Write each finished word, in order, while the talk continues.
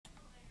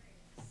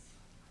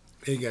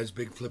Hey guys,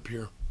 Big Flip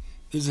here.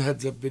 This is a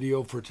heads up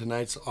video for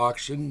tonight's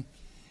auction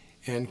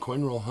and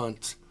coin roll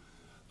hunts.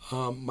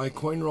 My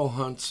coin roll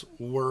hunts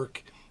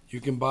work. You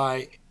can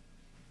buy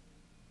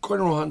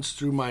coin roll hunts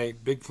through my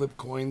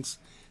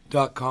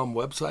BIGFLIPcoins.com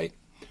website,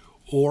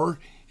 or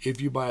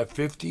if you buy a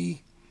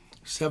 $50,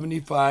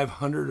 $75,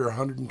 $100, or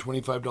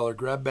 $125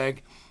 grab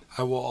bag,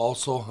 I will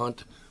also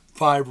hunt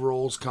 5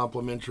 rolls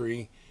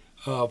complimentary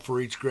for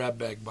each grab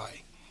bag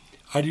buy.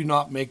 I do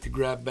not make the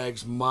grab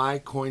bags. My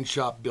coin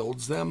shop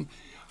builds them.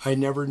 I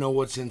never know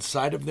what's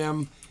inside of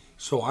them,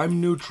 so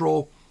I'm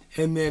neutral.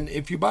 And then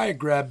if you buy a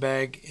grab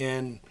bag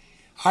and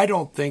I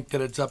don't think that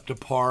it's up to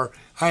par,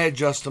 I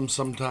adjust them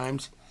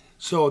sometimes.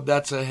 So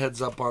that's a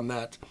heads up on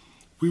that.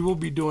 We will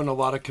be doing a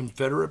lot of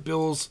Confederate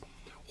bills,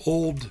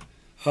 old.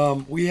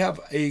 We have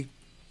a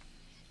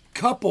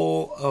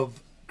couple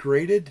of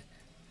graded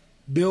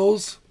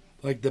bills,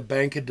 like the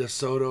Bank of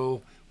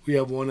DeSoto. We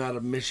have one out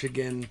of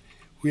Michigan.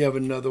 We have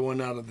another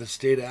one out of the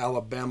state of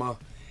Alabama.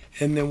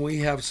 And then we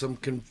have some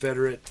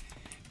Confederate,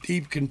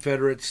 deep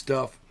Confederate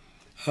stuff,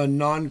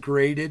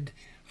 non-graded,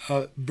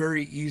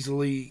 very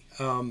easily.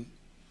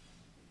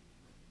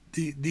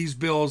 These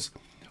bills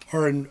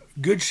are in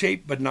good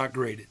shape, but not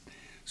graded.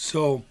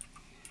 So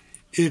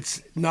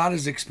it's not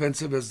as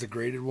expensive as the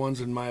graded ones,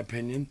 in my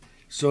opinion.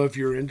 So if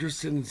you're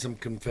interested in some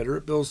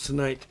Confederate bills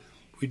tonight,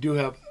 we do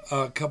have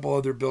a couple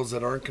other bills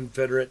that aren't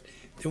Confederate.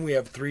 Then we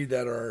have 3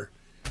 that are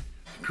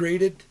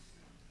graded,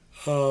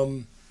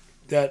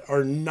 that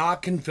are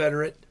not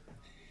Confederate.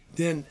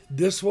 Then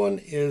this one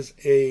is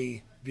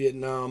a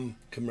Vietnam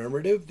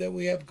commemorative that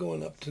we have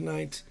going up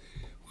tonight.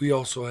 We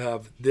also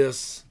have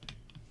this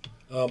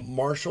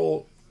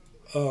Marshall,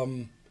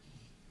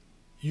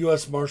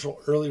 U.S.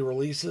 Marshall early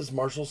releases,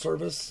 Marshall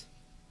Service.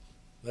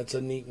 That's a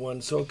neat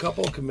one. So a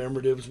couple of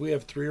commemoratives. We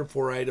have 3 or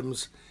 4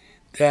 items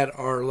that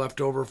are left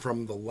over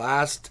from the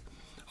last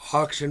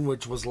auction,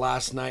 which was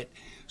last night.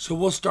 So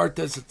we'll start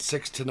this at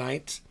 6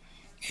 tonight.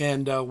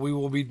 And we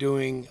will be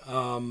doing,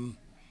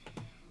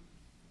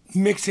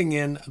 mixing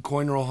in a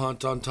coin roll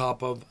hunt on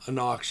top of an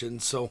auction.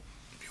 So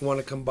if you want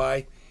to come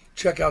by,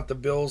 check out the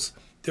bills.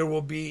 There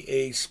will be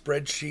a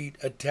spreadsheet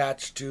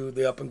attached to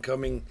the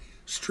up-and-coming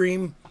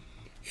stream.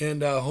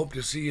 And hope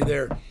to see you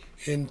there.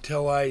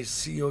 Until I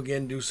see you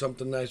again, do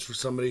something nice for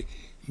somebody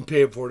and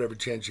pay it forward every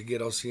chance you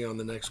get. I'll see you on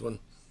the next one.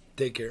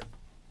 Take care.